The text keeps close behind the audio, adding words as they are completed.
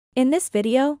In this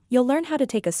video, you'll learn how to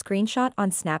take a screenshot on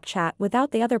Snapchat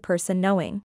without the other person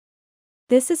knowing.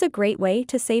 This is a great way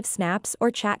to save snaps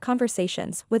or chat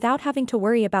conversations without having to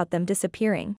worry about them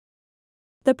disappearing.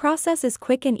 The process is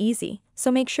quick and easy,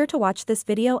 so make sure to watch this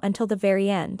video until the very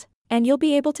end, and you'll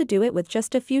be able to do it with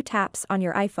just a few taps on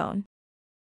your iPhone.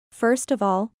 First of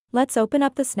all, let's open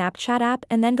up the Snapchat app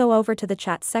and then go over to the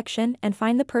chat section and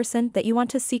find the person that you want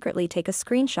to secretly take a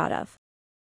screenshot of.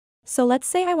 So let's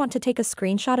say I want to take a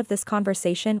screenshot of this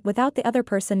conversation without the other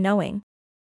person knowing.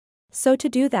 So to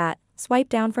do that, swipe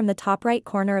down from the top right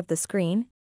corner of the screen,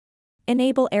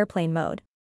 enable airplane mode,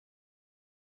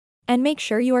 and make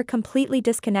sure you are completely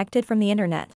disconnected from the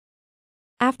internet.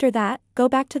 After that, go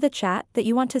back to the chat that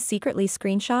you want to secretly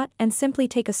screenshot and simply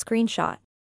take a screenshot.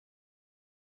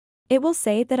 It will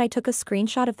say that I took a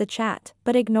screenshot of the chat,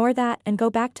 but ignore that and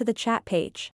go back to the chat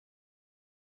page.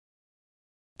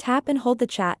 Tap and hold the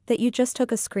chat that you just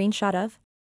took a screenshot of,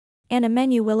 and a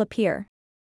menu will appear.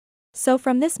 So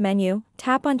from this menu,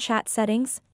 tap on Chat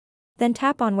Settings, then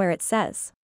tap on where it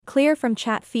says Clear from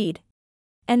Chat Feed,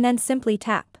 and then simply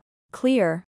tap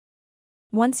Clear.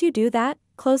 Once you do that,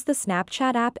 close the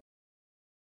Snapchat app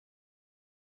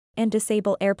and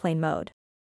disable airplane mode.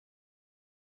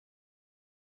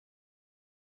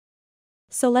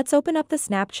 So let's open up the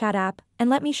Snapchat app,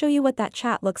 and let me show you what that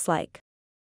chat looks like.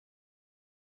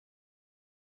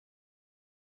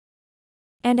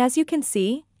 And as you can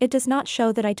see, it does not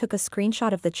show that I took a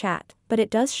screenshot of the chat, but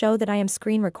it does show that I am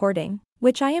screen recording,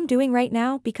 which I am doing right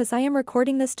now because I am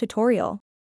recording this tutorial.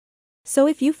 So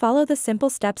if you follow the simple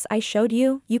steps I showed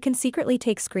you, you can secretly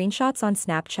take screenshots on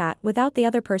Snapchat without the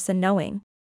other person knowing.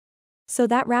 So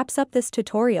that wraps up this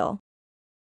tutorial.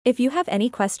 If you have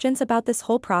any questions about this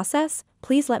whole process,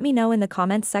 please let me know in the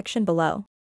comments section below.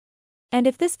 And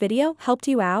if this video helped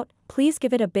you out, please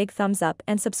give it a big thumbs up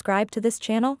and subscribe to this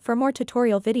channel for more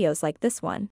tutorial videos like this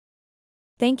one.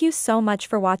 Thank you so much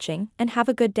for watching and have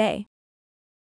a good day.